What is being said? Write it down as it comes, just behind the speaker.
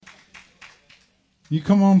You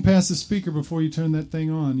come on past the speaker before you turn that thing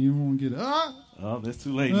on. You won't get it. Oh, that's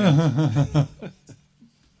too late now.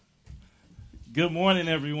 Good morning,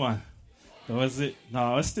 everyone. Or is it?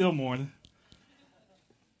 No, it's still morning.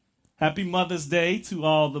 Happy Mother's Day to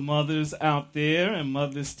all the mothers out there and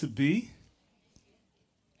mothers to be.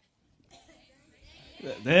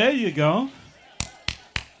 There you go.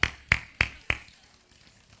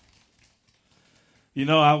 You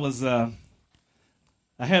know, I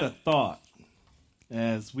had a thought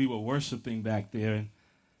as we were worshiping back there. And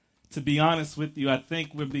to be honest with you, I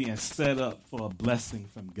think we're being set up for a blessing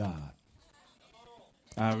from God.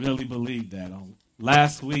 I really believe that.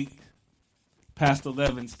 Last week, Pastor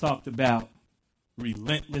Levins talked about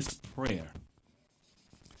relentless prayer.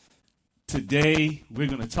 Today, we're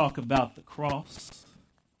going to talk about the cross.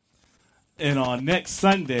 And on next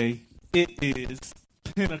Sunday, it is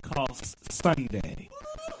Pentecost Sunday.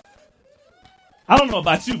 I don't know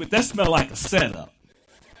about you, but that smells like a setup.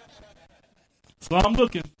 So I'm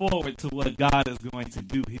looking forward to what God is going to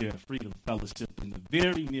do here at Freedom Fellowship in the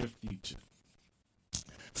very near future.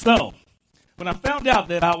 So, when I found out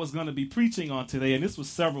that I was going to be preaching on today, and this was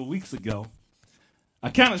several weeks ago, I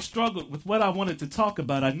kind of struggled with what I wanted to talk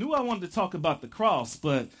about. I knew I wanted to talk about the cross,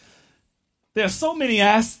 but there are so many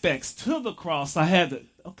aspects to the cross, I had to,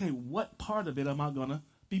 what part of it am I going to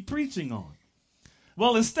be preaching on?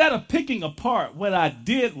 Well, instead of picking apart, what I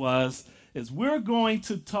did is we're going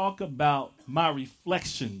to talk about my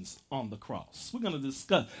reflections on the cross. We're going to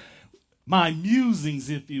discuss my musings,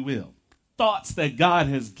 if you will, thoughts that God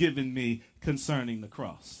has given me concerning the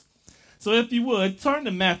cross. So if you would, turn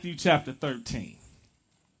to Matthew chapter 13.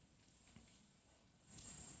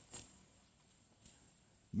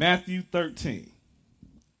 Matthew 13.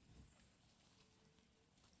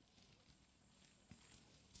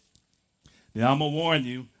 Now, I'm going to warn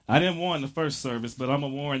you. I didn't warn the first service, but I'm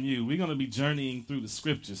going to warn you. We're going to be journeying through the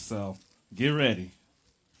scriptures, so get ready.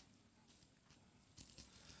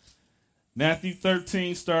 Matthew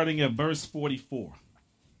 13, starting at verse 44.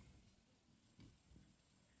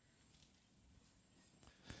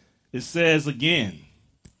 It says again,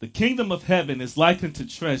 "The kingdom of heaven is like unto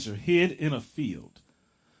treasure hid in a field,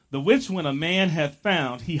 the which when a man hath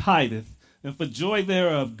found, he hideth, and for joy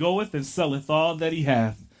thereof goeth and selleth all that he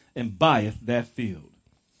hath, and buyeth that field.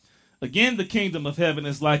 Again, the kingdom of heaven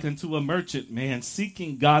is like unto a merchant man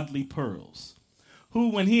seeking godly pearls, who,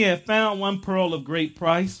 when he had found one pearl of great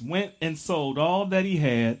price, went and sold all that he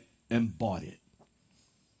had and bought it."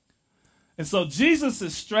 And so Jesus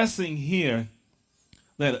is stressing here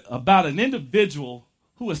that about an individual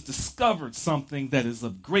who has discovered something that is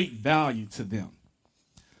of great value to them.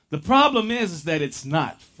 The problem is that it's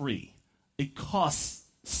not free. It costs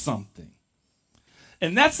something.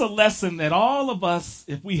 And that's a lesson that all of us,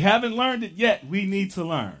 if we haven't learned it yet, we need to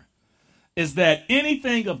learn, is that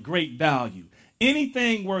anything of great value,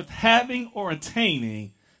 anything worth having or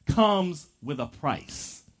attaining comes with a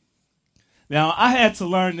price. Now, I had to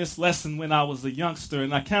learn this lesson when I was a youngster,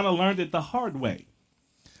 and I kind of learned it the hard way.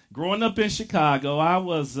 Growing up in Chicago, I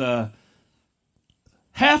was a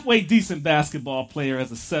halfway decent basketball player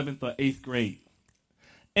as a 7th or 8th grade.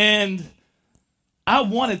 And I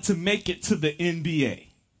wanted to make it to the NBA.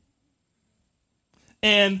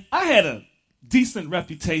 And I had a decent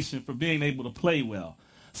reputation for being able to play well.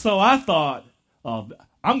 So I thought, I'm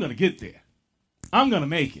going to get there. I'm going to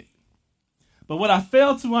make it. But what I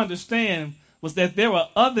failed to understand was that there were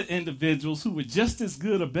other individuals who were just as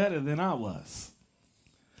good or better than I was.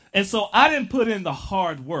 And so I didn't put in the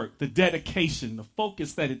hard work, the dedication, the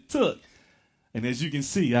focus that it took. And as you can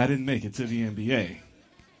see, I didn't make it to the NBA.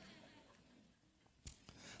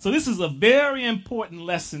 So this is a very important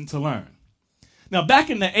lesson to learn. Now, back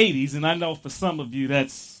in the 80s, and I know for some of you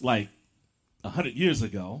that's like 100 years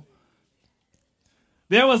ago,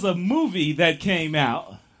 there was a movie that came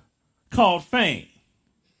out called Fame.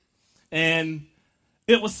 And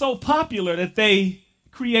it was so popular that they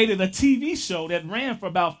created a TV show that ran for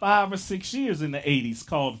about 5 or 6 years in the 80s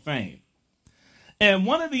called Fame. And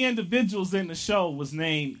one of the individuals in the show was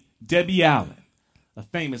named Debbie Allen, a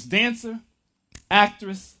famous dancer,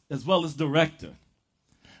 actress, as well as director.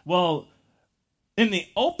 Well, in the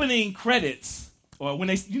opening credits, or when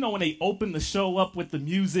they open the show up with the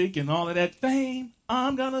music and all of that, fame,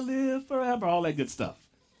 I'm gonna live forever, all that good stuff.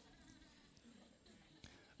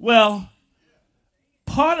 Well,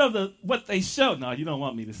 part of what they showed, no, you don't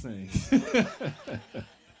want me to sing.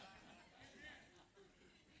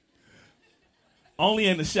 Only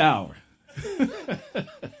in the shower.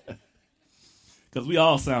 Because we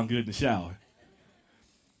all sound good in the shower.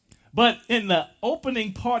 But in the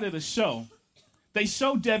opening part of the show, they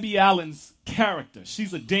show Debbie Allen's character.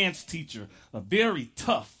 She's a dance teacher, a very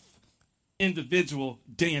tough individual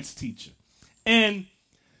dance teacher. And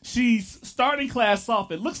she's starting class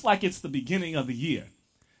off. It looks like it's the beginning of the year.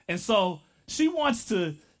 And so she wants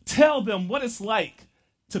to tell them what it's like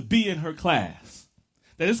to be in her class,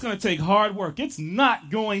 that it's going to take hard work. It's not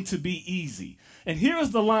going to be easy. And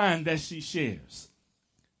here's the line that she shares.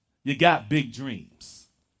 You got big dreams.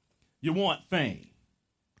 You want fame.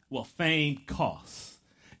 Well, fame costs.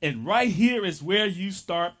 And right here is where you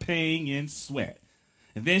start paying in sweat.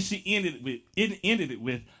 And then she ended it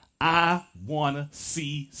with, I want to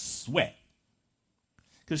see sweat.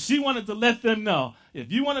 Because she wanted to let them know,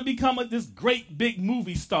 if you want to become this great big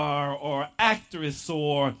movie star or actress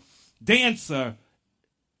or dancer,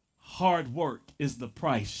 hard work is the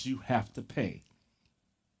price you have to pay.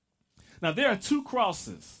 Now, there are two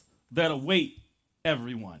crosses that await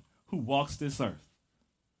everyone who walks this earth.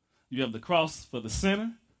 You have the cross for the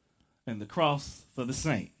sinner and the cross for the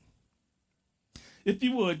saint. If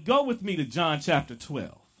you would, go with me to John chapter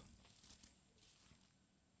 12.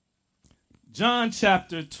 John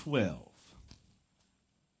chapter 12.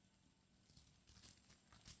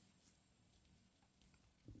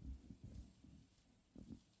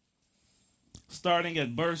 Starting at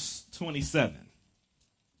verse 27.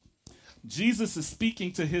 Jesus is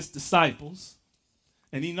speaking to his disciples,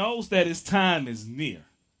 and he knows that his time is near.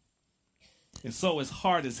 And so his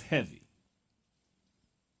heart is heavy.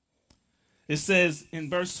 It says in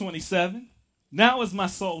verse 27, now is my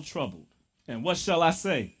soul troubled, and what shall I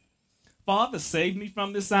say? Father, save me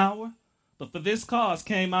from this hour, but for this cause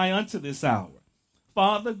came I unto this hour.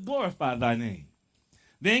 Father, glorify thy name.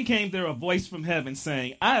 Then came there a voice from heaven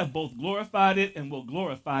saying, I have both glorified it and will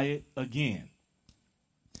glorify it again.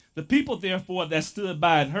 The people therefore that stood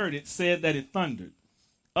by and heard it said that it thundered.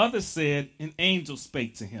 Others said, an angel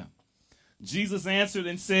spake to him. Jesus answered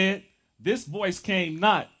and said, this voice came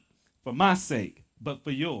not for my sake, but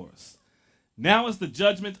for yours. Now is the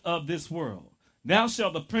judgment of this world. Now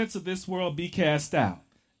shall the prince of this world be cast out.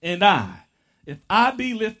 And I, if I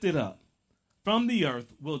be lifted up from the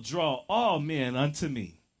earth, will draw all men unto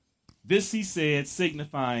me. This he said,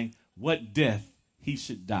 signifying what death he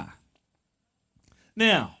should die.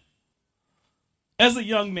 Now, as a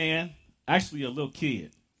young man, actually a little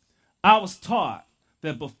kid, I was taught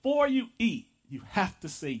that before you eat, you have to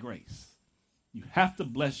say grace. You have to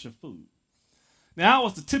bless your food. Now, I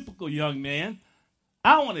was the typical young man.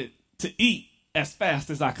 I wanted to eat as fast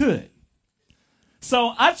as I could.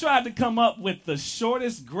 So I tried to come up with the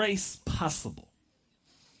shortest grace possible.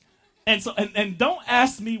 And so, and don't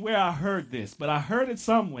ask me where I heard this, but I heard it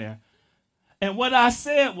somewhere. And what I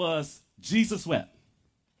said was, Jesus wept.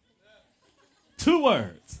 2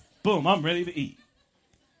 words. Boom, I'm ready to eat.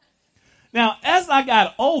 Now, as I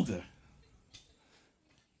got older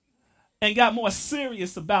and got more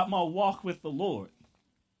serious about my walk with the Lord,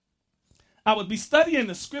 I would be studying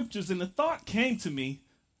the scriptures, and the thought came to me,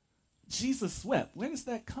 Jesus wept. Where does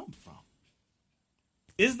that come from?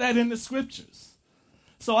 Is that in the scriptures?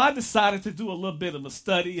 So I decided to do a little bit of a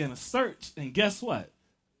study and a search, and guess what?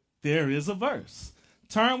 There is a verse.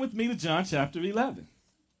 Turn with me to John chapter 11.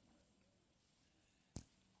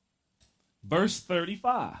 Verse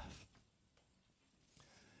 35.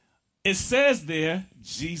 It says there,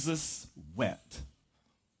 Jesus wept.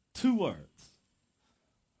 2 words.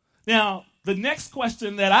 Now, the next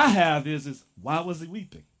question that I have is why was he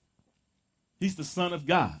weeping? He's the Son of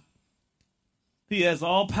God. He has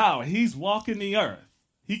all power. He's walking the earth.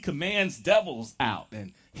 He commands devils out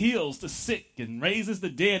and heals the sick and raises the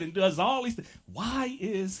dead and does all these things. Why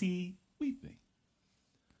is he weeping?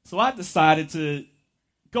 So I decided to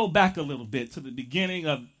go back a little bit to the beginning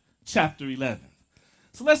of chapter 11.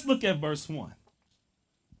 So let's look at verse 1.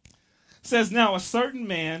 It says, now a certain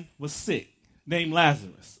man was sick, named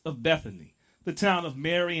Lazarus, of Bethany, the town of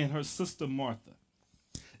Mary and her sister Martha.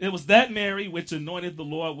 It was that Mary which anointed the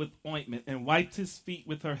Lord with ointment and wiped his feet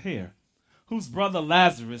with her hair, whose brother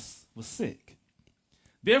Lazarus was sick.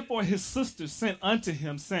 Therefore his sister sent unto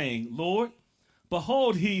him, saying, Lord,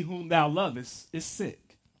 behold, he whom thou lovest is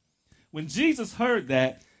sick. When Jesus heard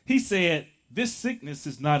that, he said, this sickness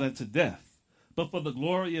is not unto death, but for the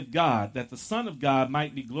glory of God, that the Son of God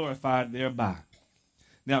might be glorified thereby.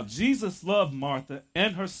 Now Jesus loved Martha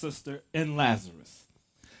and her sister and Lazarus.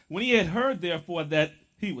 When he had heard, therefore, that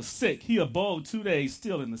he was sick, he abode 2 days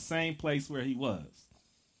still in the same place where he was.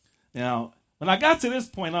 Now, when I got to this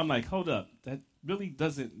point, I'm like, hold up, that really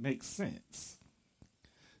doesn't make sense.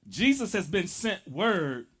 Jesus has been sent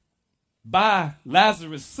word by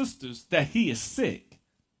Lazarus' sisters that he is sick.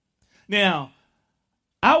 Now,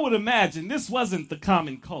 I would imagine this wasn't the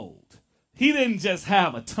common cold. he didn't just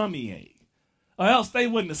have a tummy ache, or else they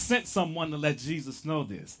wouldn't have sent someone to let Jesus know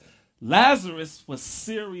this. Lazarus was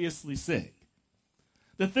seriously sick.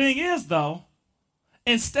 The thing is, though,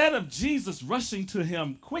 instead of Jesus rushing to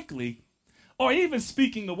him quickly, or even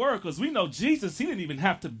speaking the word, because we know Jesus, he didn't even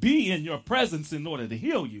have to be in your presence in order to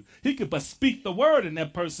heal you. He could but speak the word and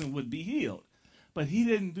that person would be healed. But he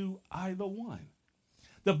didn't do either one.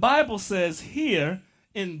 The Bible says here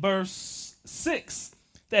in verse 6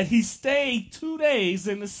 that he stayed 2 days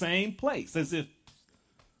in the same place, as if,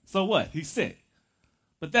 so what? He's sick.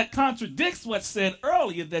 But that contradicts what said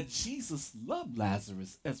earlier that Jesus loved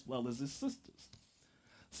Lazarus as well as his sisters.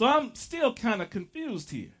 So I'm still kind of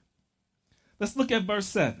confused here. Let's look at verse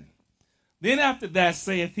 7. Then after that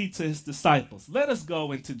saith he to his disciples, let us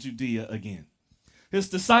go into Judea again. His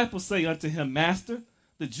disciples say unto him, Master,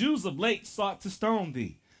 the Jews of late sought to stone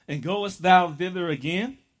thee, and goest thou thither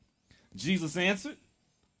again? Jesus answered,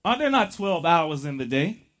 Are there not 12 hours in the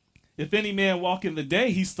day? If any man walk in the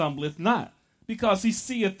day, he stumbleth not, because he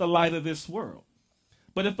seeth the light of this world.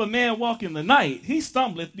 But if a man walk in the night, he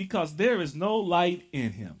stumbleth, because there is no light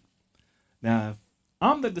in him. Now, if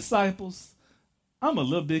I'm the disciples, I'm a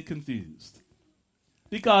little bit confused.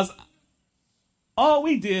 Because all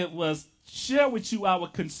we did was share with you our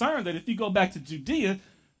concern that if you go back to Judea,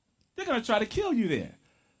 they're going to try to kill you there.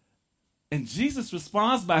 And Jesus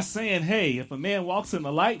responds by saying, hey, if a man walks in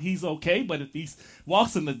the light, he's okay. But if he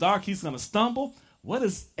walks in the dark, he's going to stumble. What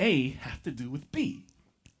does A have to do with B?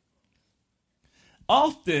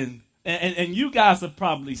 Often, and you guys have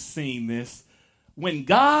probably seen this, when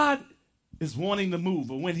God is wanting to move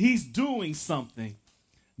or when he's doing something,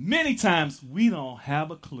 many times we don't have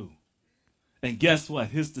a clue. And guess what?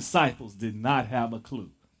 His disciples did not have a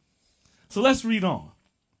clue. So let's read on.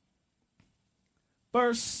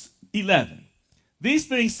 Verse 11. These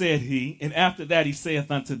things said he, and after that he saith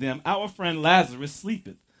unto them, Our friend Lazarus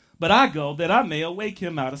sleepeth, but I go that I may awake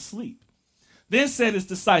him out of sleep. Then said his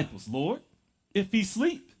disciples, Lord, if he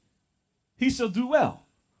sleep, he shall do well.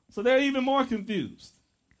 So they're even more confused.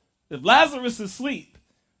 If Lazarus is asleep,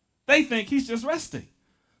 they think he's just resting.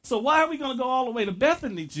 So why are we going to go all the way to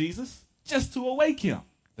Bethany, Jesus, just to awake him?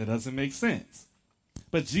 That doesn't make sense.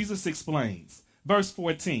 But Jesus explains. Verse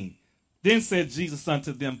 14. Then said Jesus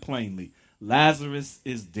unto them plainly, Lazarus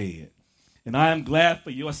is dead, and I am glad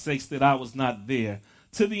for your sakes that I was not there,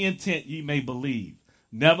 to the intent ye may believe.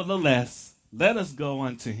 Nevertheless, let us go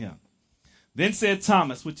unto him. Then said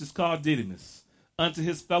Thomas, which is called Didymus, unto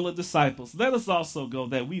his fellow disciples, Let us also go,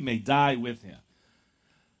 that we may die with him.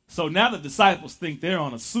 So now the disciples think they're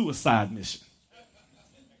on a suicide mission.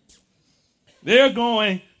 They're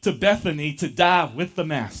going to Bethany to die with the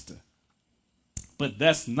master. But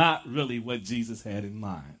that's not really what Jesus had in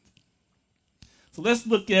mind. So let's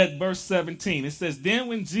look at verse 17. It says, Then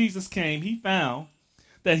when Jesus came, he found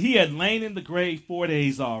that he had lain in the grave 4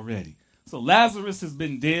 days already. So Lazarus has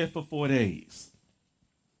been dead for 4 days.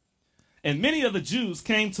 And many of the Jews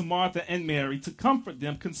came to Martha and Mary to comfort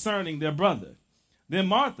them concerning their brother. Then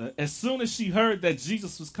Martha, as soon as she heard that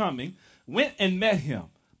Jesus was coming, went and met him.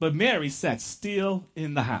 But Mary sat still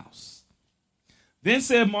in the house. Then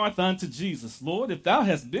said Martha unto Jesus, Lord, if thou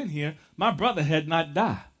hadst been here, my brother had not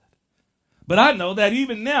died. But I know that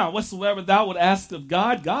even now, whatsoever thou wilt ask of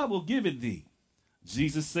God, God will give it thee.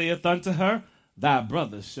 Jesus saith unto her, Thy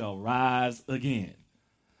brother shall rise again.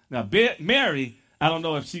 Now, Mary, I don't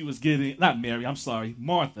know if she was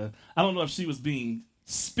Martha. I don't know if she was being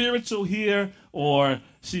spiritual here or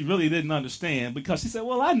she really didn't understand, because she said,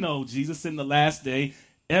 well, I know, Jesus, in the last day,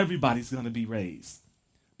 everybody's going to be raised.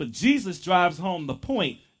 But Jesus drives home the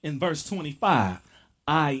point in verse 25.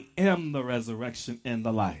 I am the resurrection and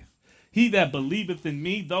the life. He that believeth in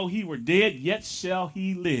me, though he were dead, yet shall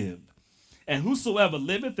he live. And whosoever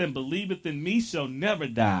liveth and believeth in me shall never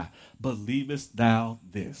die. Believest thou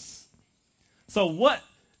this? So what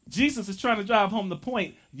Jesus is trying to drive home the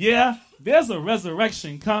point, yeah, there's a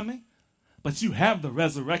resurrection coming, but you have the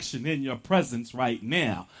resurrection in your presence right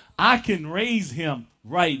now. I can raise him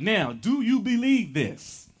right now. Do you believe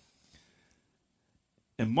this?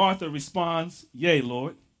 And Martha responds, Yea,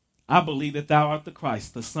 Lord, I believe that thou art the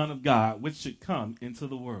Christ, the Son of God, which should come into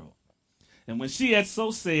the world. And when she had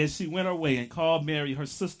so said, she went her way and called Mary her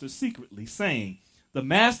sister secretly, saying, The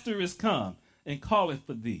master is come and calleth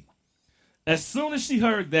for thee. As soon as she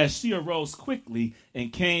heard that, she arose quickly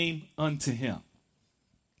and came unto him.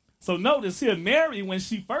 So notice here, Mary, when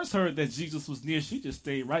she first heard that Jesus was near, she just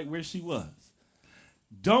stayed right where she was.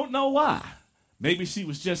 Don't know why. Maybe she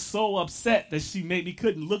was just so upset that she maybe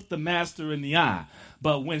couldn't look the master in the eye.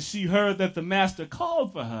 But when she heard that the master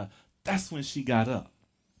called for her, that's when she got up.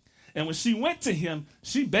 And when she went to him,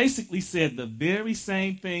 she basically said the very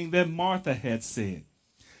same thing that Martha had said.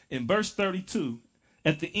 In verse 32,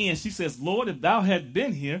 at the end, she says, Lord, if thou had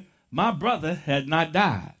been here, my brother had not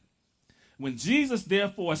died. When Jesus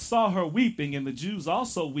therefore saw her weeping, and the Jews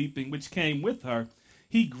also weeping, which came with her,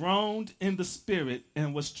 he groaned in the spirit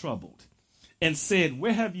and was troubled, and said,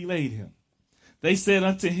 Where have ye laid him? They said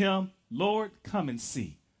unto him, Lord, come and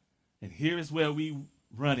see. And here is where we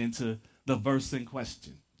run into the verse in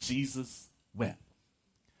question. Jesus wept.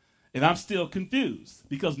 And I'm still confused,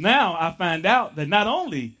 because now I find out that not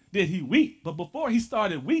only did he weep, but before he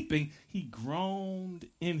started weeping, he groaned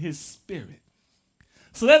in his spirit.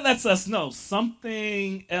 So that lets us know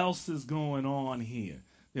something else is going on here.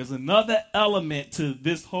 There's another element to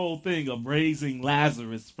this whole thing of raising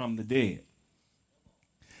Lazarus from the dead.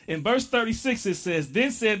 In verse 36, it says,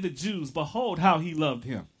 Then said the Jews, Behold how he loved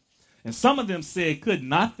him. And some of them said, Could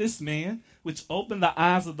not this man, which opened the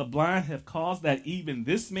eyes of the blind, have caused that even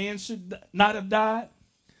this man should not have died?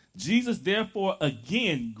 Jesus therefore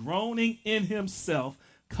again, groaning in himself,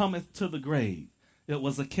 cometh to the grave. It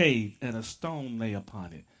was a cave, and a stone lay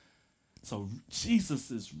upon it. So Jesus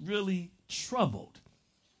is really troubled.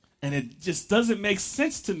 And it just doesn't make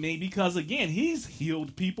sense to me because, again, he's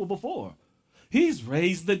healed people before. He's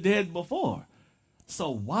raised the dead before.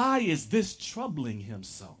 So why is this troubling him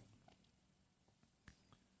so?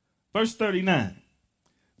 Verse 39,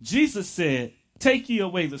 Jesus said, Take ye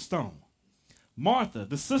away the stone. Martha,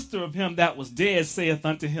 the sister of him that was dead, saith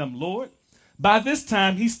unto him, Lord, by this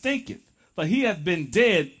time he stinketh, for he hath been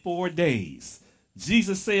dead 4 days.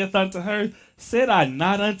 Jesus saith unto her, Said I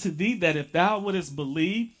not unto thee that if thou wouldest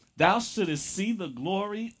believe, thou shouldest see the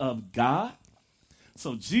glory of God?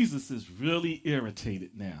 So Jesus is really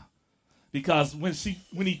irritated now. Because when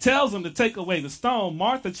he tells him to take away the stone,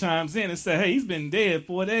 Martha chimes in and says, Hey, he's been dead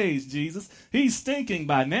 4 days, Jesus. He's stinking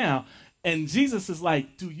by now. And Jesus is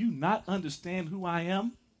like, Do you not understand who I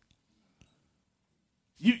am?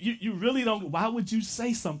 You really don't. Why would you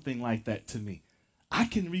say something like that to me? I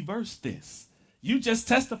can reverse this. You just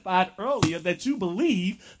testified earlier that you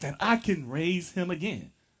believe that I can raise him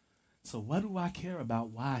again. So what do I care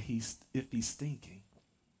about if he's stinking?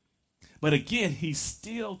 But again, he's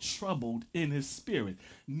still troubled in his spirit,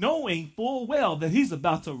 knowing full well that he's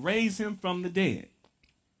about to raise him from the dead.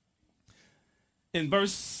 In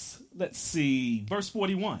verse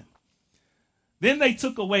 41. Then they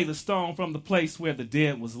took away the stone from the place where the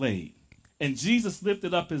dead was laid. And Jesus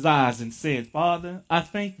lifted up his eyes and said, Father, I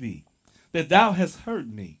thank thee that thou hast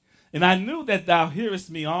heard me. And I knew that thou hearest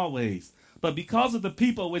me always. But because of the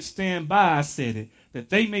people which stand by, I said it, that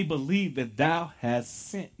they may believe that thou hast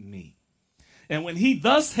sent me. And when he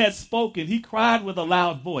thus had spoken, he cried with a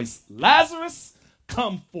loud voice, Lazarus,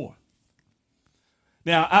 come forth.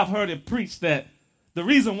 Now, I've heard it preached that the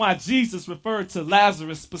reason why Jesus referred to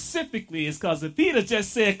Lazarus specifically is because if he'd have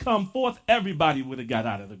just said, come forth, everybody would have got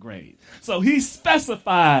out of the grave. So he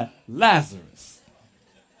specified Lazarus.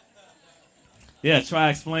 Yeah, try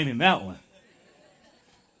explaining that one.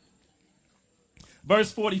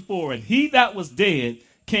 Verse 44, and he that was dead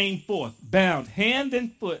came forth, bound hand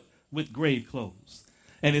and foot with grave clothes,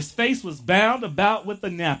 and his face was bound about with a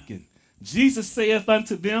napkin. Jesus saith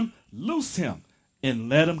unto them, Loose him, and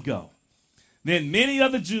let him go. Then many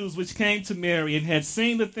of the Jews which came to Mary and had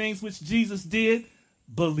seen the things which Jesus did,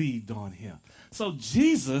 believed on him. So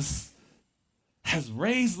Jesus has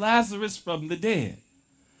raised Lazarus from the dead.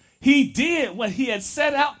 He did what he had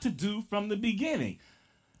set out to do from the beginning.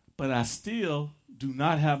 But I still do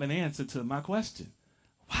not have an answer to my question.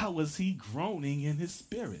 Why was he groaning in his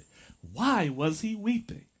spirit? Why was he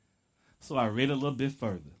weeping? So I read a little bit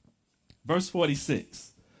further. Verse 46.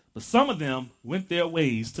 But some of them went their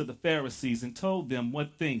ways to the Pharisees and told them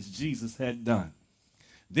what things Jesus had done.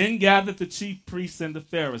 Then gathered the chief priests and the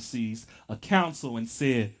Pharisees a council and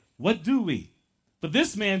said, What do we? For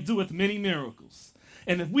this man doeth many miracles.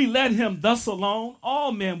 And if we let him thus alone,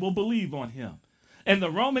 all men will believe on him. And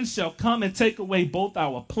the Romans shall come and take away both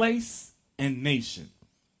our place and nation.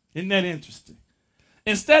 Isn't that interesting?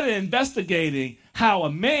 Instead of investigating how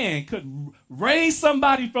a man could raise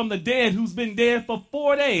somebody from the dead who's been dead for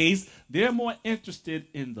 4 days, they're more interested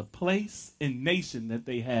in the place and nation that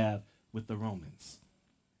they have with the Romans.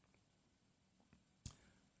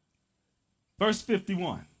 Verse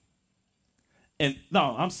 51.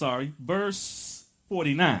 Verse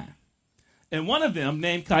 49. And one of them,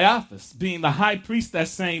 named Caiaphas, being the high priest that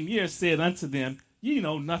same year, said unto them, Ye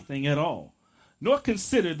know nothing at all, nor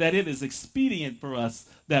consider that it is expedient for us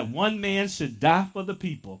that one man should die for the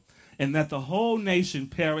people, and that the whole nation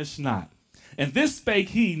perish not. And this spake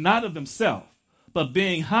he not of himself, But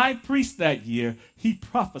being high priest that year, he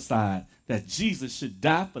prophesied that Jesus should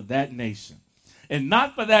die for that nation. And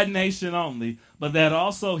not for that nation only, but that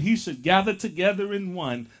also he should gather together in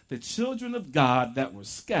one the children of God that were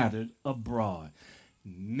scattered abroad.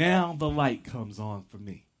 Now the light comes on for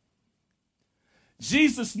me.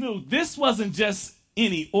 Jesus knew this wasn't just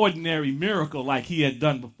any ordinary miracle like he had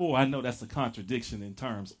done before. I know that's a contradiction in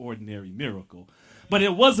terms, ordinary miracle. But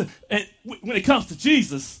it wasn't, when it comes to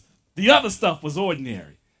Jesus, the other stuff was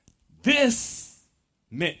ordinary. This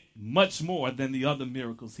meant much more than the other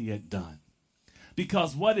miracles he had done.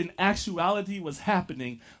 Because what in actuality was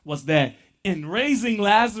happening was that in raising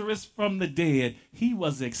Lazarus from the dead, he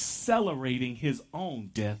was accelerating his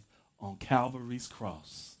own death on Calvary's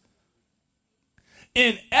cross.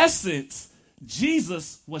 In essence,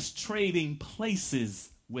 Jesus was trading places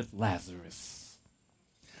with Lazarus.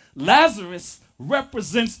 Lazarus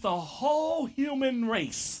represents the whole human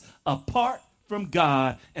race apart from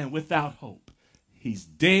God and without hope. He's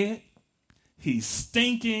dead, he's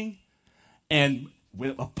stinking, and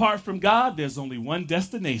apart from God, there's only one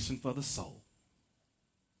destination for the soul.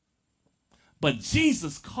 But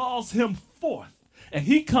Jesus calls him forth, and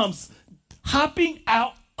he comes hopping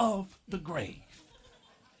out of the grave,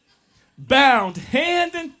 bound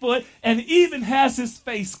hand and foot, and even has his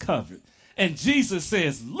face covered. And Jesus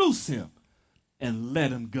says, loose him and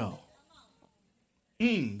let him go.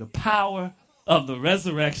 The power of the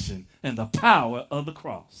resurrection and the power of the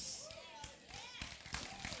cross.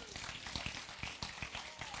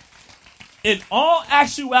 In all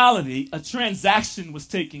actuality, a transaction was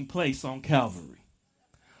taking place on Calvary.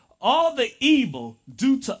 All the evil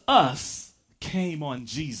due to us came on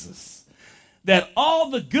Jesus. That all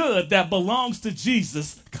the good that belongs to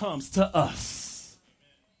Jesus comes to us.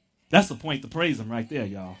 That's the point to praise him right there,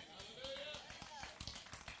 y'all.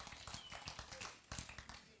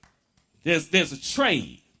 There's a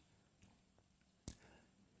trade.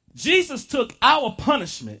 Jesus took our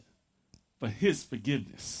punishment for his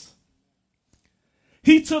forgiveness.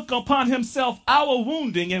 He took upon himself our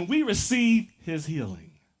wounding, and we receive his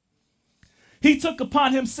healing. He took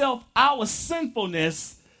upon himself our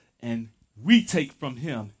sinfulness, and we take from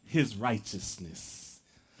him his righteousness.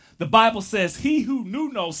 The Bible says, he who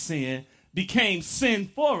knew no sin became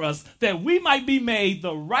sin for us, that we might be made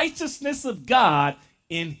the righteousness of God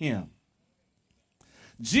in him.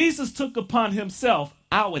 Jesus took upon himself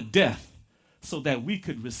our death so that we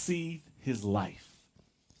could receive his life.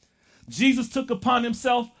 Jesus took upon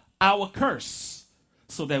himself our curse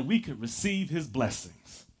so that we could receive his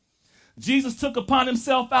blessings. Jesus took upon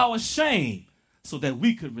himself our shame so that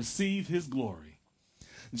we could receive his glory.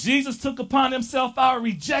 Jesus took upon himself our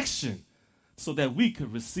rejection so that we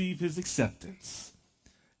could receive his acceptance.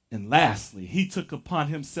 And lastly, he took upon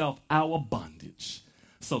himself our bondage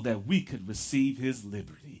so that we could receive his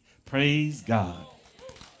liberty. Praise God.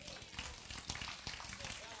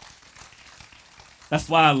 That's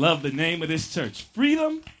why I love the name of this church,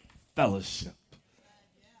 Freedom Fellowship.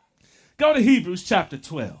 Go to Hebrews chapter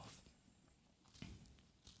 12.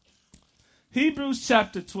 Hebrews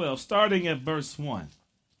chapter 12, starting at verse 1.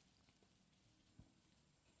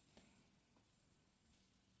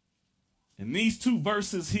 In these two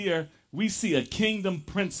verses here, we see a kingdom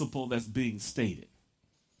principle that's being stated.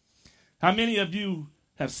 How many of you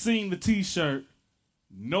have seen the t-shirt,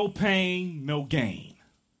 no pain, no gain?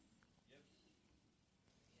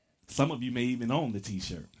 Some of you may even own the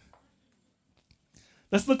t-shirt.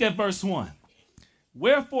 Let's look at verse 1.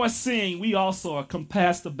 Wherefore, seeing we also are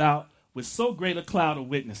compassed about with so great a cloud of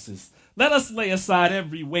witnesses, let us lay aside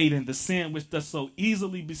every weight and the sin which does so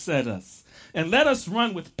easily beset us, and let us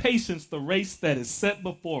run with patience the race that is set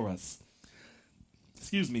before us.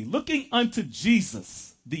 Looking unto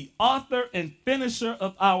Jesus, the author and finisher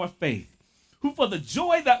of our faith, who for the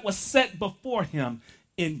joy that was set before him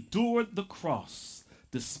endured the cross,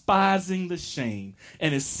 despising the shame,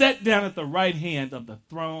 and is set down at the right hand of the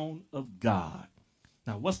throne of God.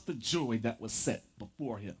 Now, what's the joy that was set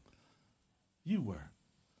before him? You were.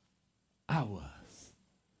 I was.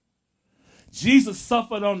 Jesus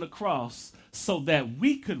suffered on the cross so that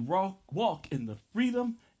we could walk in the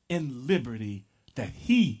freedom and liberty that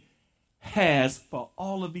he has for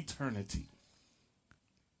all of eternity.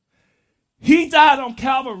 He died on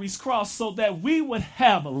Calvary's cross so that we would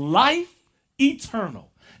have life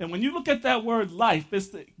eternal. And when you look at that word life, it's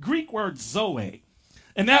the Greek word zoe.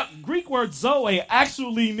 And that Greek word zoe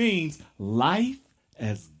actually means life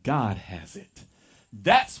as God has it.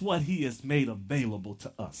 That's what he has made available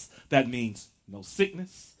to us. That means no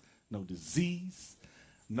sickness, no disease,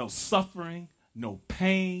 no suffering, no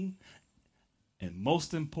pain, and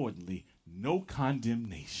most importantly, no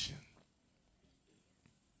condemnation.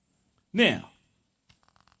 Now,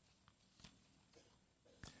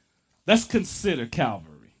 let's consider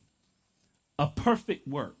Calvary, a perfect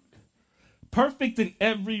work, perfect in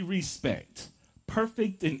every respect,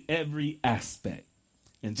 perfect in every aspect.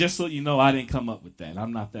 And just so you know, I didn't come up with that.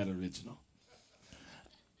 I'm not that original.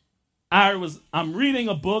 I'm reading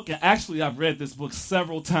a book, and actually I've read this book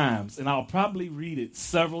several times, and I'll probably read it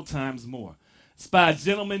several times more. It's by a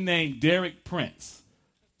gentleman named Derek Prince,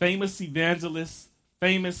 famous evangelist,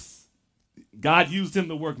 God used him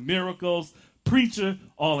to work miracles, preacher,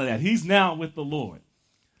 all of that. He's now with the Lord.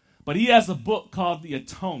 But he has a book called The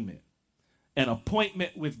Atonement, An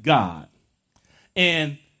Appointment with God.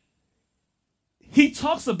 And he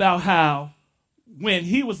talks about how when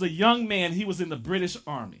he was a young man, he was in the British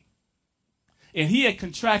Army. And he had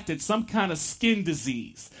contracted some kind of skin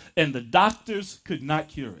disease, and the doctors could not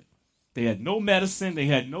cure it. They had no medicine, they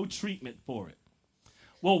had no treatment for it.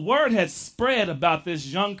 Well, word had spread about this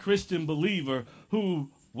young Christian believer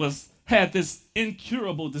who had this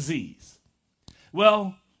incurable disease.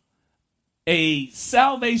 Well, a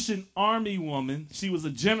Salvation Army woman, she was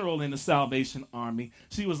a general in the Salvation Army.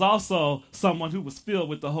 She was also someone who was filled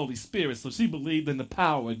with the Holy Spirit, so she believed in the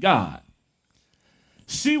power of God.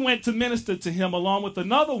 She went to minister to him along with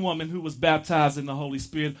another woman who was baptized in the Holy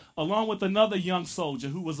Spirit, along with another young soldier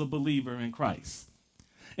who was a believer in Christ.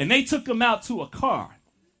 And they took him out to a car,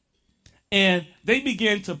 and they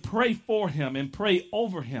began to pray for him and pray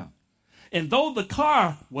over him. And though the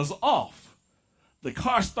car was off, the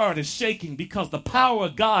car started shaking because the power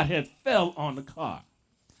of God had fell on the car.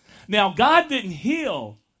 Now, God didn't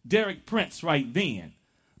heal Derek Prince right then,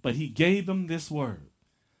 but he gave him this word,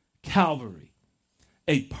 Calvary.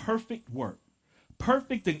 A perfect work,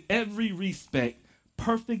 perfect in every respect,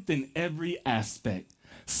 perfect in every aspect.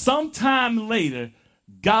 Sometime later,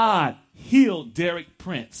 God healed Derek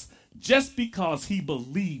Prince just because he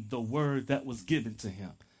believed the word that was given to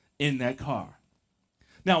him in that car.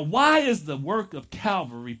 Now, why is the work of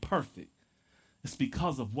Calvary perfect? It's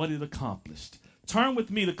because of what it accomplished. Turn with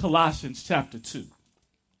me to Colossians chapter 2.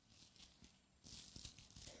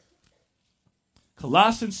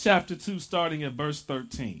 Colossians chapter 2, starting at verse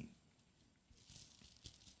 13.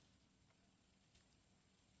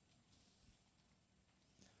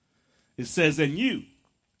 It says, "And you,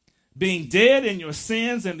 being dead in your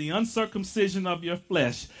sins and the uncircumcision of your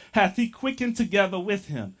flesh, hath he quickened together with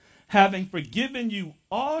him, having forgiven you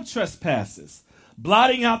all trespasses,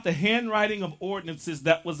 blotting out the handwriting of ordinances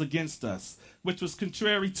that was against us, which was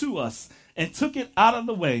contrary to us, and took it out of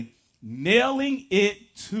the way, nailing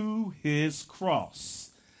it to his cross.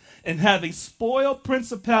 And having spoiled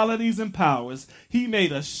principalities and powers, he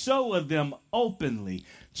made a show of them openly,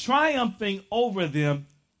 triumphing over them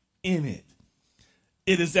in it."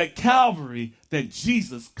 It is at Calvary that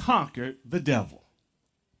Jesus conquered the devil.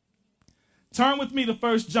 Turn with me to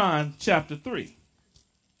 1 John chapter 3.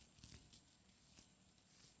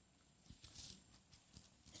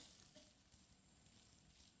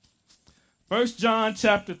 First John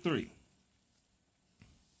chapter 3.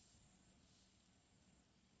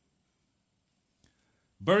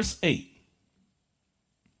 Verse 8.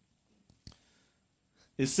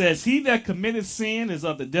 It says, "He that committeth sin is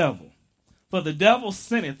of the devil, for the devil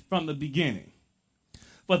sinneth from the beginning.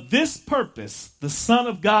 For this purpose the Son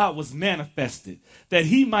of God was manifested, that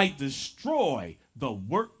he might destroy the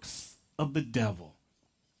works of the devil."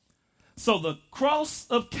 So the cross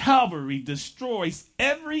of Calvary destroys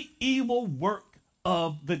every evil work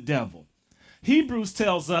of the devil. Hebrews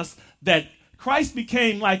tells us that Christ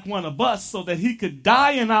became like one of us so that he could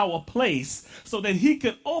die in our place, so that he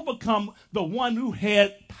could overcome the one who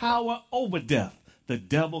had power over death, the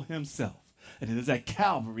devil himself. And it is at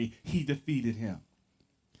Calvary he defeated him.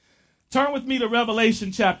 Turn with me to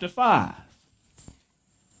Revelation chapter 5.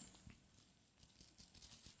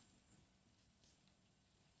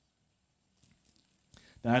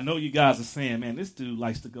 Now, I know you guys are saying, man, this dude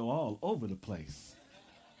likes to go all over the place.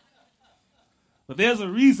 But there's a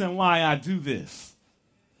reason why I do this.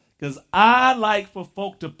 Because I like for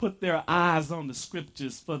folk to put their eyes on the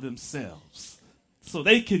scriptures for themselves, so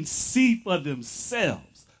they can see for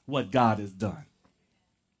themselves what God has done.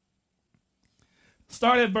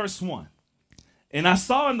 Start at verse 1. "And I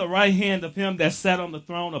saw in the right hand of him that sat on the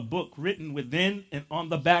throne a book written within and on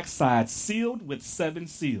the backside, sealed with 7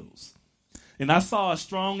 seals. And I saw a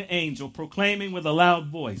strong angel proclaiming with a loud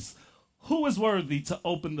voice, 'Who is worthy to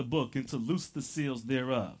open the book and to loose the seals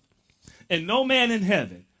thereof?' And no man in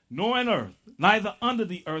heaven, nor in earth, neither under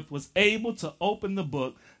the earth, was able to open the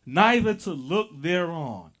book, neither to look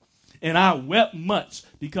thereon. And I wept much,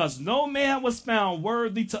 because no man was found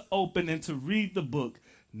worthy to open and to read the book,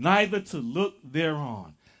 neither to look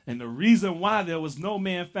thereon. And the reason why there was no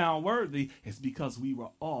man found worthy is because we were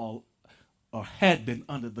all or had been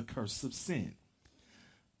under the curse of sin.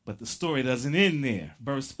 But the story doesn't end there.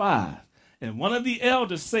 Verse 5, and one of the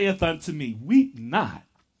elders saith unto me, weep not.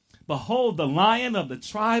 Behold, the Lion of the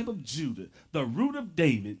tribe of Judah, the root of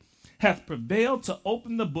David, hath prevailed to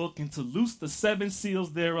open the book and to loose the 7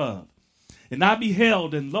 seals thereof. And I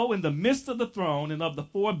beheld, and lo, in the midst of the throne and of the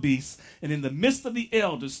 4 beasts, and in the midst of the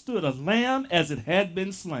elders, stood a lamb as it had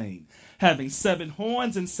been slain, having 7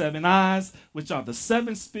 horns and 7 eyes, which are the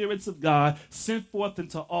 7 spirits of God sent forth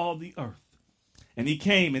into all the earth. And he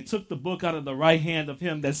came and took the book out of the right hand of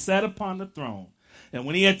him that sat upon the throne. And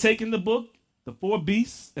when he had taken the book, the 4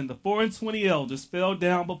 beasts and the 24 elders fell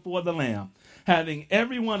down before the Lamb, having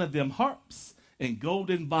every one of them harps and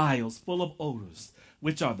golden vials full of odors,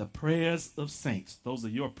 which are the prayers of saints. Those are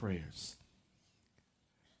your prayers.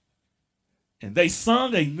 And they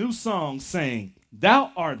sung a new song, saying,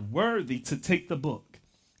 Thou art worthy to take the book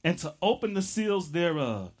and to open the seals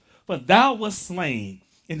thereof. For thou wast slain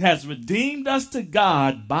and hast redeemed us to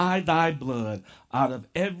God by thy blood out of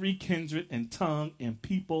every kindred and tongue and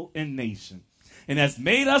people and nation, and hast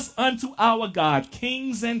made us unto our God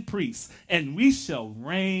kings and priests, and we shall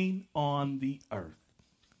reign on the earth.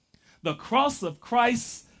 The cross of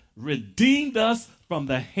Christ redeemed us from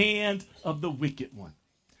the hand of the wicked one.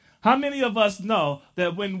 How many of us know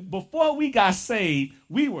that before we got saved,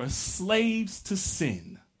 we were slaves to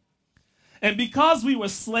sin? And because we were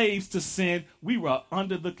slaves to sin, we were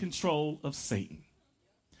under the control of Satan.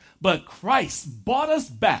 But Christ bought us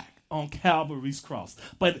back on Calvary's cross.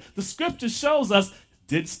 But the scripture shows us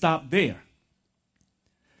didn't stop there.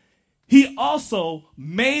 He also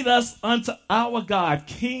made us unto our God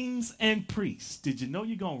kings and priests. Did you know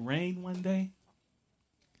you're going to reign one day?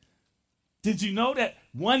 Did you know that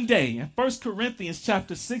one day, and 1 Corinthians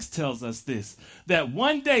chapter 6 tells us this, that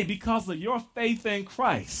one day because of your faith in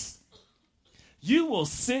Christ, you will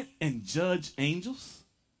sit and judge angels?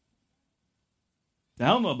 Now, I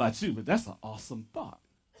don't know about you, but that's an awesome thought.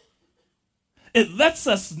 It lets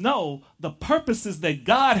us know the purposes that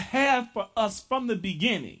God had for us from the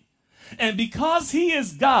beginning. And because he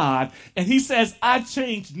is God, and he says, I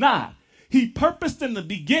change not, he purposed in the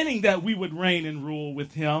beginning that we would reign and rule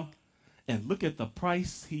with him. And look at the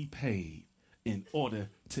price he paid in order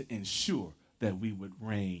to ensure that we would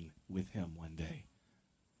reign with him one day.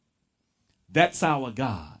 That's our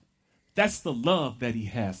God. That's the love that he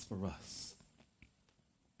has for us.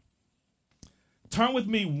 Turn with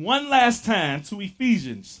me one last time to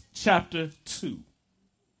Ephesians chapter 2.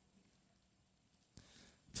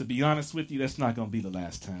 To be honest with you, that's not going to be the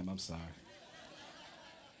last time. I'm sorry.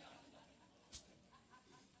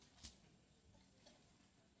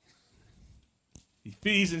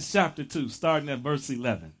 Ephesians chapter 2, starting at verse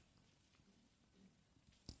 11.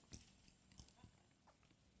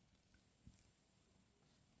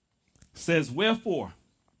 Says, wherefore,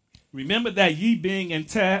 remember that ye being in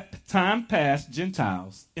time past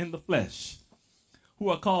Gentiles in the flesh, who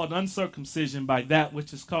are called uncircumcision by that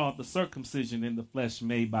which is called the circumcision in the flesh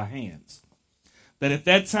made by hands, that at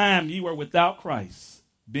that time ye were without Christ,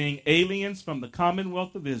 being aliens from the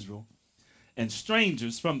commonwealth of Israel, and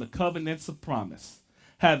strangers from the covenants of promise,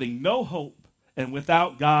 having no hope and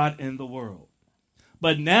without God in the world.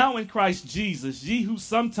 But now in Christ Jesus, ye who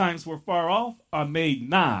sometimes were far off are made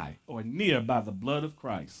nigh or near by the blood of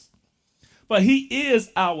Christ. For he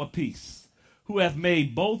is our peace, who hath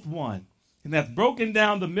made both one, and hath broken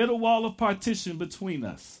down the middle wall of partition between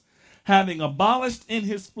us, having abolished in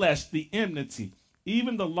his flesh the enmity,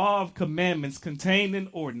 even the law of commandments contained in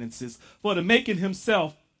ordinances, for to make in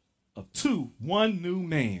himself of two one new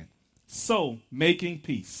man, so making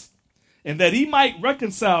peace, and that he might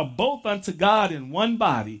reconcile both unto God in one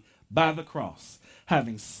body by the cross,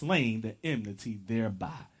 having slain the enmity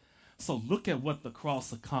thereby. So look at what the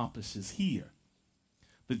cross accomplishes here.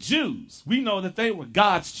 The Jews, we know that they were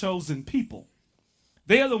God's chosen people.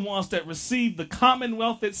 They are the ones that received the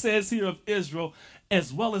commonwealth, it says here, of Israel,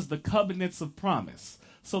 as well as the covenants of promise.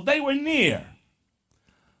 So they were near.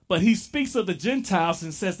 But he speaks of the Gentiles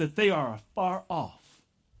and says that they are far off.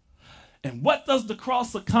 And what does the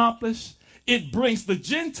cross accomplish? It brings the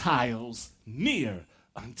Gentiles near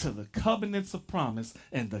unto the covenants of promise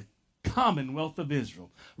and the commonwealth of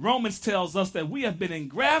Israel. Romans tells us that we have been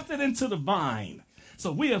engrafted into the vine.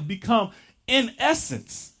 So we have become, in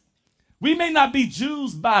essence, we may not be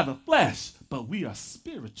Jews by the flesh, but we are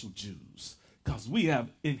spiritual Jews because we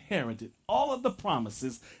have inherited all of the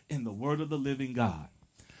promises in the word of the living God.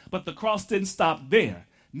 But the cross didn't stop there.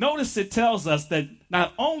 Notice it tells us that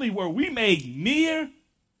not only were we made near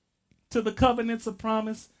to the covenants of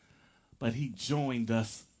promise, but he joined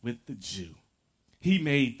us with the Jew. He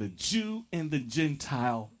made the Jew and the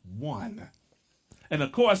Gentile one. And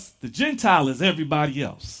of course, the Gentile is everybody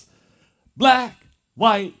else. Black,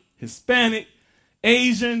 white, Hispanic,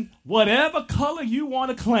 Asian, whatever color you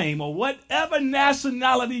want to claim or whatever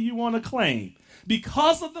nationality you want to claim.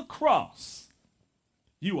 Because of the cross,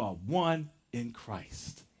 you are one in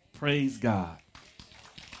Christ. Praise God.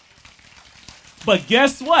 But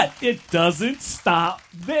guess what? It doesn't stop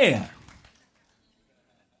there.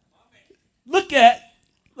 Look at,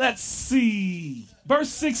 let's see, verse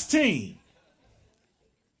 16.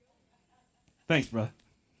 Thanks, bro.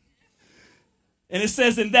 And it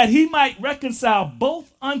says, and that he might reconcile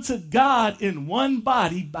both unto God in one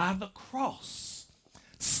body by the cross,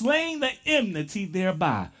 slaying the enmity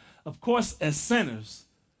thereby. Of course, as sinners,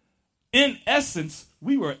 in essence,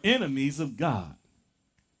 we were enemies of God.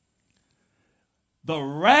 The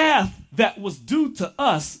wrath that was due to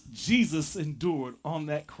us, Jesus endured on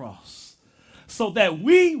that cross, so that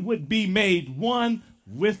we would be made one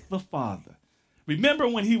with the Father. Remember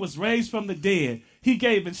when he was raised from the dead, he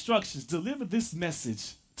gave instructions, deliver this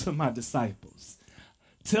message to my disciples.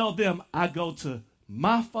 Tell them I go to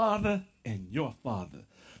my Father and your Father,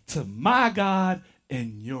 to my God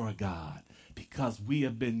and your God, because we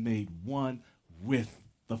have been made one with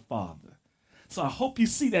the Father. So I hope you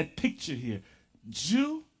see that picture here.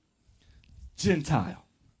 Jew, Gentile.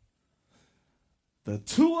 The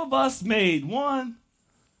two of us made one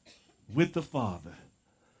with the Father.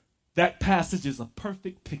 That passage is a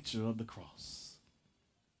perfect picture of the cross.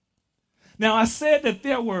 Now, I said that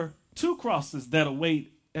there were two crosses that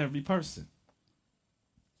await every person.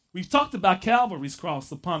 We've talked about Calvary's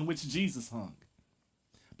cross upon which Jesus hung.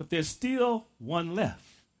 But there's still one left.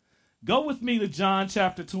 Go with me to John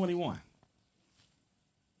chapter 21.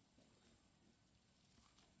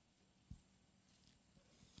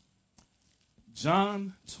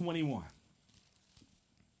 John 21.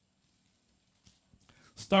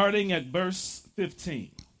 Starting at verse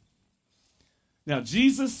 15. Now,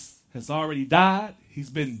 Jesus has already died. He's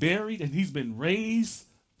been buried and he's been raised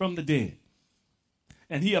from the dead.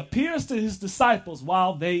 And he appears to his disciples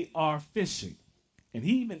while they are fishing. And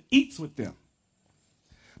he even eats with them.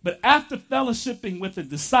 But after fellowshipping with the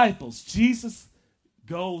disciples, Jesus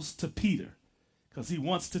goes to Peter because he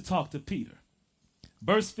wants to talk to Peter.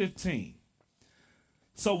 Verse 15.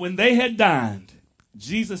 So when they had dined,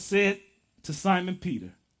 Jesus said to Simon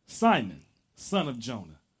Peter, Simon, son of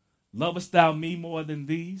Jonah, lovest thou me more than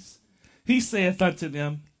these? He saith unto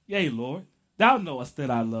them, Yea, Lord, thou knowest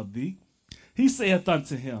that I love thee. He saith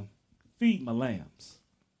unto him, Feed my lambs.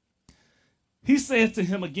 He saith to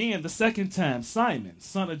him again the second time, Simon,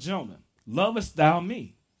 son of Jonah, lovest thou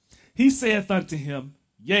me? He saith unto him,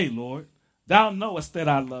 Yea, Lord, thou knowest that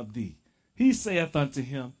I love thee. He saith unto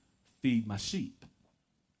him, Feed my sheep.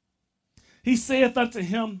 He saith unto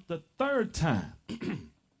him the third time,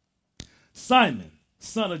 Simon,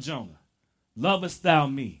 son of Jonah, lovest thou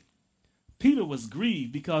me? Peter was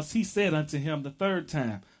grieved because he said unto him the third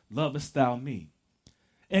time, Lovest thou me?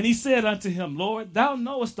 And he said unto him, Lord, thou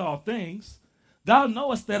knowest all things. Thou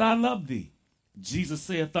knowest that I love thee. Jesus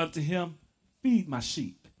saith unto him, Feed my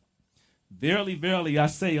sheep. Verily, verily, I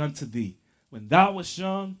say unto thee, when thou wast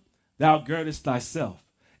young, thou girdest thyself,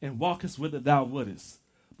 and walkest whither thou wouldest.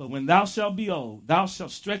 But when thou shalt be old, thou shalt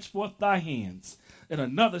stretch forth thy hands, and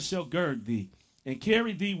another shall gird thee, and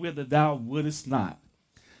carry thee whither thou wouldest not.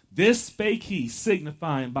 This spake he,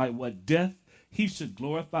 signifying by what death he should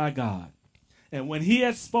glorify God. And when he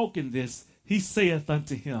had spoken this, he saith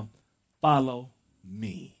unto him, Follow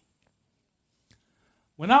me.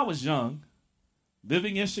 When I was young,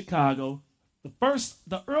 living in Chicago,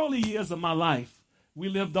 the early years of my life, we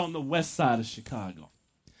lived on the west side of Chicago.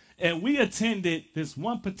 And we attended this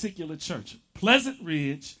one particular church, Pleasant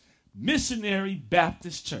Ridge Missionary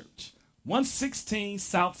Baptist Church, 116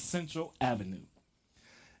 South Central Avenue,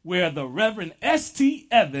 where the Reverend S.T.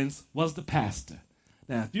 Evans was the pastor.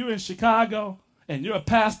 Now, if you're in Chicago and you're a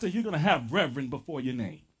pastor, you're going to have Reverend before your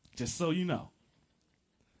name, just so you know.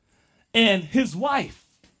 And his wife,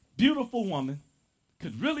 beautiful woman,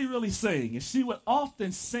 could really, really sing, and she would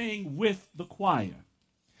often sing with the choir.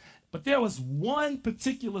 But there was one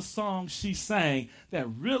particular song she sang that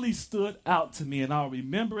really stood out to me, and I'll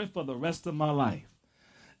remember it for the rest of my life.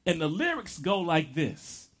 And the lyrics go like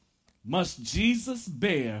this: Must Jesus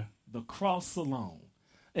bear the cross alone,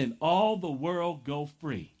 and all the world go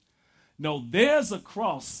free? No, there's a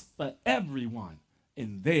cross for everyone,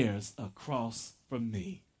 and there's a cross for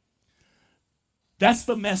me. That's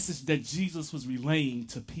the message that Jesus was relaying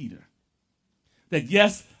to Peter. That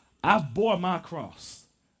yes, I've bore my cross.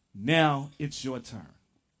 Now it's your turn.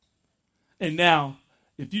 And now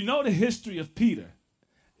If you know the history of Peter,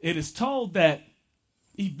 it is told that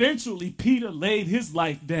eventually Peter laid his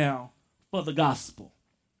life down for the gospel.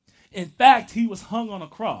 In fact, he was hung on a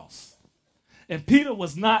cross. And Peter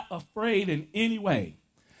was not afraid in any way.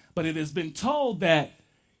 But it has been told that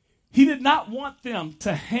he did not want them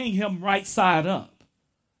to hang him right side up.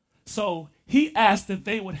 So he asked that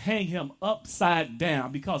they would hang him upside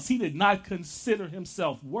down because he did not consider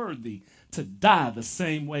himself worthy to die the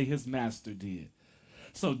same way his master did.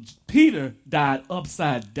 So Peter died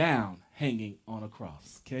upside down, hanging on a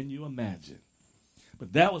cross. Can you imagine?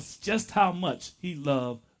 But that was just how much he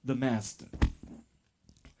loved the master.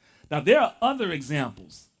 Now, there are other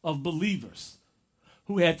examples of believers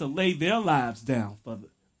who had to lay their lives down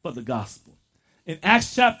for the gospel. In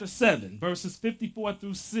Acts chapter 7, verses 54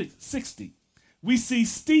 through 60, we see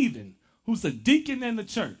Stephen, who's a deacon in the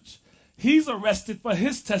church. He's arrested for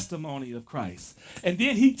his testimony of Christ. And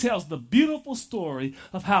then he tells the beautiful story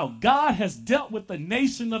of how God has dealt with the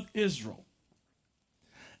nation of Israel.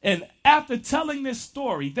 And after telling this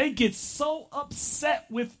story, they get so upset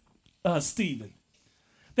with Stephen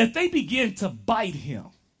that they begin to bite him.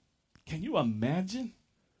 Can you imagine?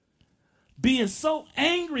 Being so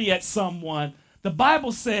angry at someone, the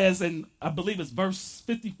Bible says, and I believe it's verse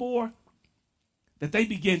 54, that they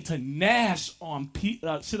begin to gnash on,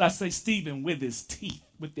 Stephen with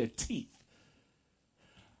their teeth.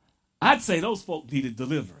 I'd say those folk needed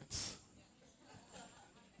deliverance.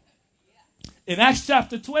 In Acts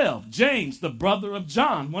chapter 12, James, the brother of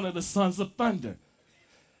John, one of the sons of thunder,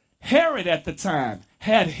 Herod at the time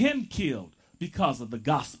had him killed because of the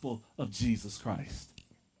gospel of Jesus Christ.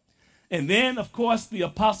 And then, of course, the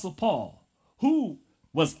Apostle Paul, who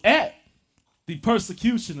was at the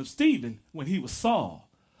persecution of Stephen when he was Saul.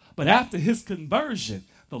 But after his conversion,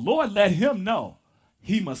 the Lord let him know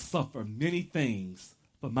he must suffer many things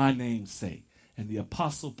for my name's sake. And the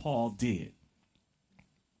Apostle Paul did.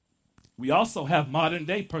 We also have modern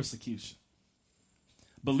day persecution.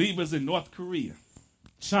 Believers in North Korea,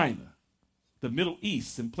 China, the Middle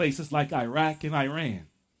East, and places like Iraq and Iran.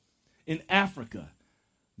 In Africa,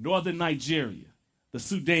 northern Nigeria, the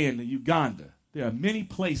Sudan, and Uganda, there are many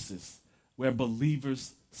places where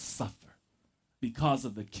believers suffer because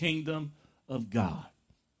of the kingdom of God.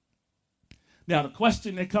 Now, the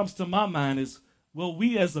question that comes to my mind is, will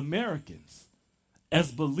we as Americans,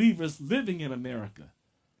 as believers living in America,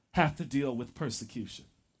 have to deal with persecution?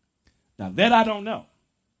 Now, that I don't know.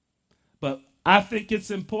 But I think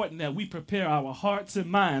it's important that we prepare our hearts and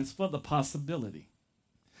minds for the possibility.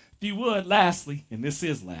 If you would, lastly, and this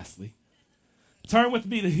is lastly, turn with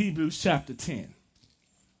me to Hebrews chapter 10.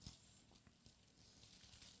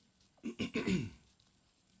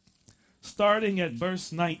 Starting at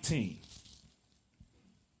verse 19.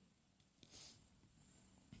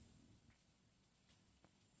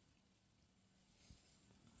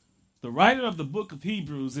 The writer of the book of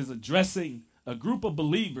Hebrews is addressing a group of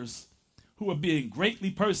believers who are being greatly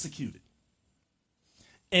persecuted.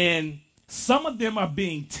 And some of them are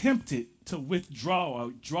being tempted to withdraw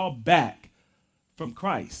or draw back from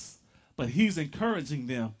Christ. But he's encouraging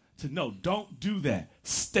them to know, don't do that.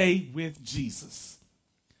 Stay with Jesus.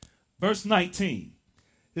 Verse 19,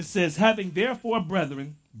 it says, having therefore,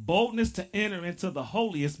 brethren, boldness to enter into the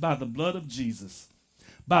holiest by the blood of Jesus,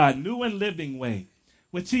 by a new and living way,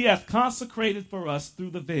 which he hath consecrated for us through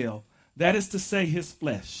the veil, that is to say, his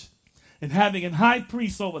flesh. And having an high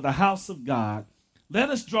priest over the house of God, let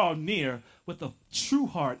us draw near with a true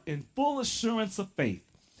heart in full assurance of faith,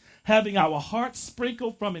 having our hearts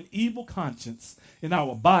sprinkled from an evil conscience and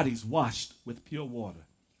our bodies washed with pure water.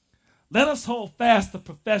 Let us hold fast the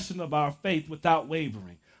profession of our faith without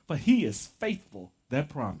wavering, for he is faithful that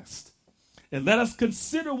promised. And let us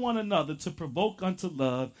consider one another to provoke unto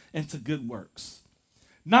love and to good works,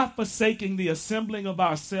 not forsaking the assembling of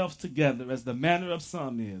ourselves together as the manner of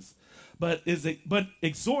some is, but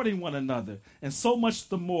exhorting one another, and so much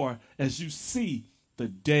the more as you see the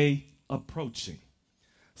day approaching.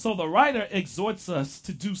 So the writer exhorts us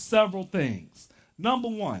to do several things. Number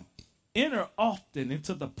one, enter often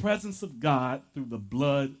into the presence of God through the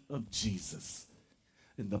blood of Jesus.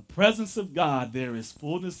 In the presence of God there is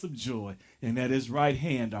fullness of joy, and at his right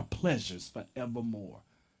hand are pleasures forevermore.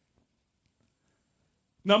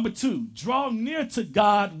 Number two, draw near to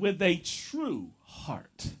God with a true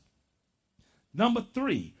heart. Number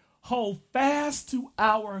three, hold fast to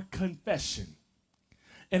our confession.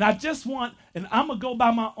 And I'm going to go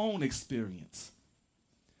by my own experience.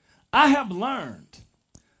 I have learned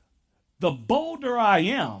the bolder I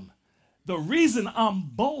am, the reason I'm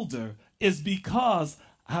bolder is because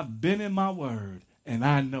I've been in my word and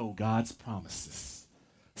I know God's promises.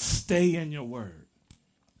 Stay in your word.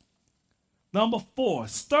 Number 4,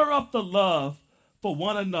 stir up the love for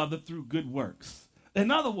one another through good works.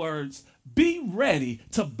 In other words, be ready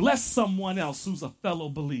to bless someone else who's a fellow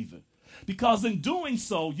believer. Because in doing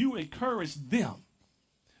so, you encourage them.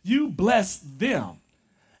 You bless them.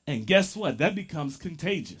 And guess what? That becomes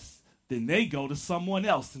contagious. Then they go to someone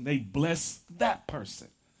else and they bless that person.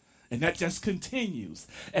 And that just continues.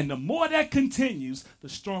 And the more that continues, the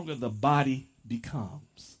stronger the body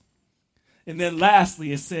becomes. And then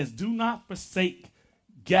lastly, it says, do not forsake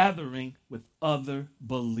gathering with other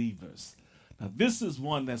believers. Now, this is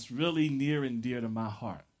one that's really near and dear to my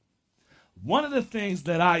heart. One of the things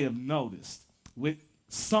that I have noticed with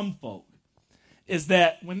some folk is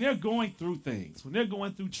that when they're going through things, when they're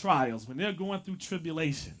going through trials, when they're going through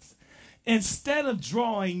tribulations, instead of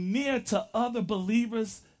drawing near to other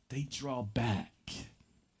believers, they draw back.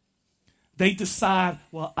 They decide,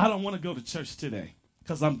 well, I don't want to go to church today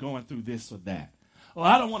because I'm going through this or that. Or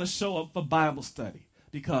I don't want to show up for Bible study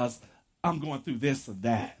because I'm going through this or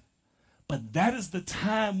that. But that is the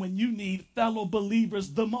time when you need fellow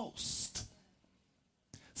believers the most.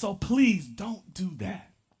 So please don't do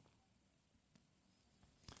that.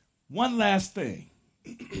 One last thing.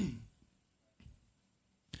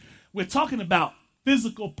 We're talking about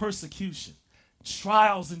physical persecution,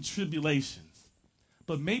 trials and tribulations.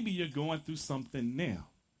 But maybe you're going through something now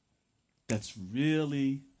that's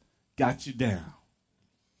really got you down,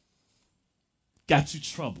 got you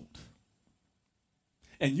troubled.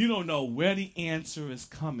 And you don't know where the answer is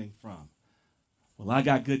coming from. Well, I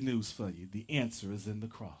got good news for you. The answer is in the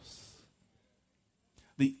cross.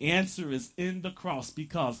 The answer is in the cross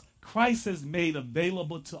because Christ has made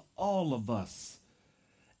available to all of us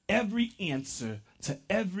every answer to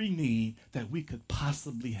every need that we could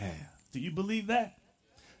possibly have. Do you believe that?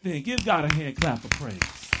 Then give God a hand clap of praise.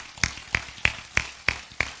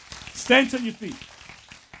 Stand to your feet.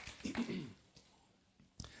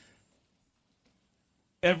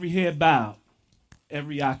 Every head bowed,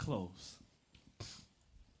 every eye closed.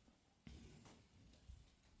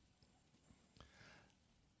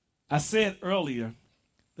 I said earlier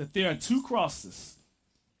that there are 2 crosses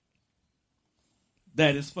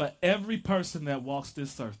that is for every person that walks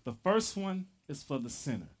this earth. The first one is for the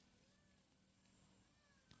sinner.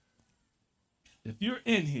 If you're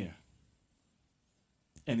in here,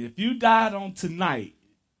 and if you died on tonight,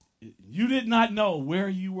 you did not know where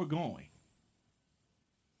you were going,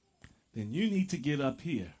 then you need to get up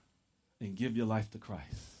here and give your life to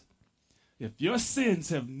Christ. If your sins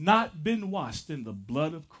have not been washed in the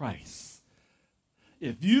blood of Christ,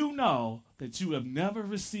 if you know that you have never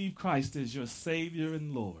received Christ as your Savior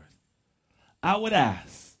and Lord, I would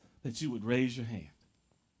ask that you would raise your hand.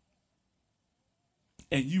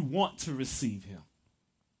 And you want to receive him.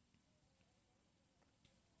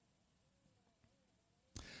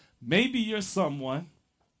 Maybe you're someone,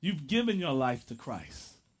 you've given your life to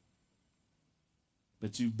Christ,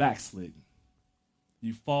 but you've backslidden.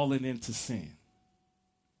 You've fallen into sin.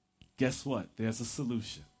 Guess what? There's a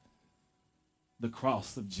solution. The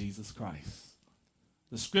cross of Jesus Christ.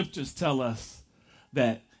 The scriptures tell us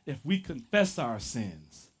that if we confess our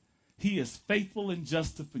sins, he is faithful and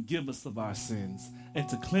just to forgive us of our sins and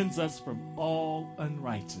to cleanse us from all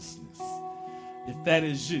unrighteousness. If that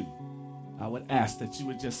is you, I would ask that you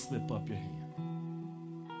would just slip up your hand.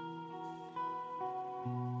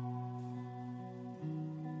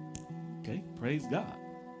 Okay, praise God.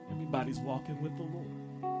 Everybody's walking with the Lord.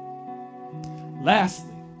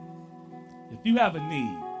 Lastly, if you have a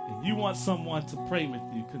need and you want someone to pray with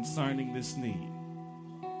you concerning this need,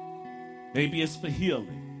 maybe it's for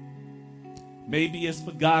healing. Maybe it's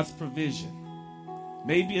for God's provision.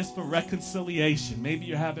 Maybe it's for reconciliation. Maybe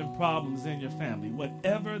you're having problems in your family.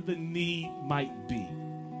 Whatever the need might be,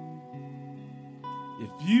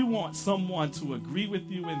 if you want someone to agree with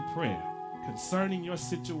you in prayer concerning your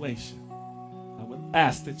situation, I would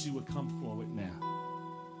ask that you would come forward now.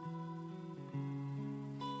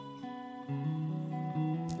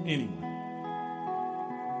 Anyone?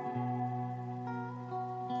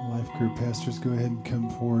 Life group pastors, go ahead and come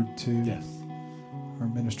forward to Yes. our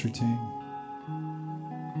ministry team.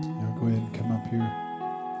 Go ahead and come up here.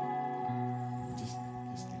 Just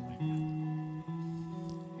stay right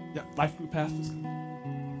there. Yeah, life group pastors.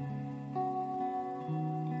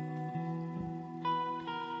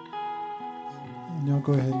 And y'all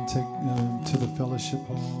go ahead and take to the fellowship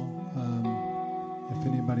hall if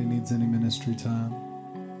anybody needs any ministry time.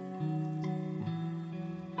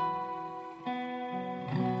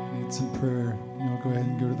 Need some prayer, y'all go ahead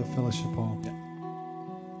and go to the fellowship hall. Yeah.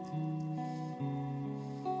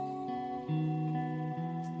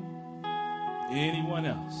 Anyone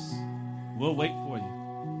else? We'll wait for you.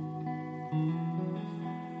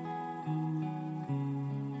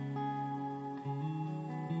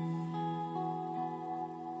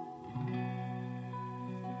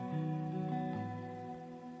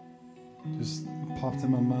 just popped in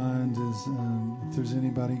my mind is if there's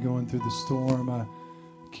anybody going through the storm. I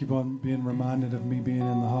keep on being reminded of me being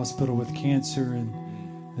in the hospital with cancer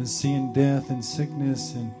and seeing death and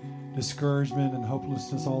sickness and discouragement and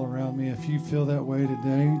hopelessness all around me. If you feel that way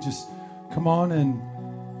today, just come on and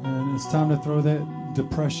it's time to throw that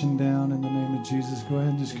depression down in the name of Jesus. Go ahead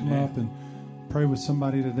and just come up and pray with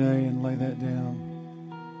somebody today and lay that down.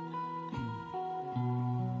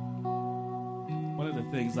 One of the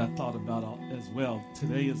things I thought about as well,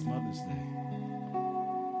 today is Mother's Day.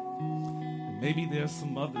 And maybe there's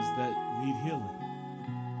some mothers that need healing.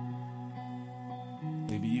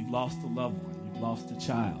 Maybe you've lost a loved one, you've lost a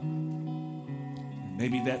child. And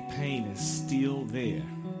maybe that pain is still there.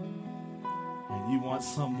 And you want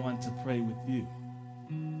someone to pray with you.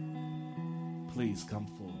 Please come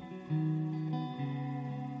forward.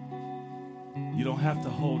 You don't have to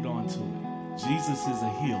hold on to it. Jesus is a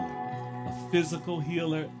healer, a physical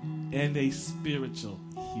healer and a spiritual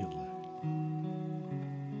healer.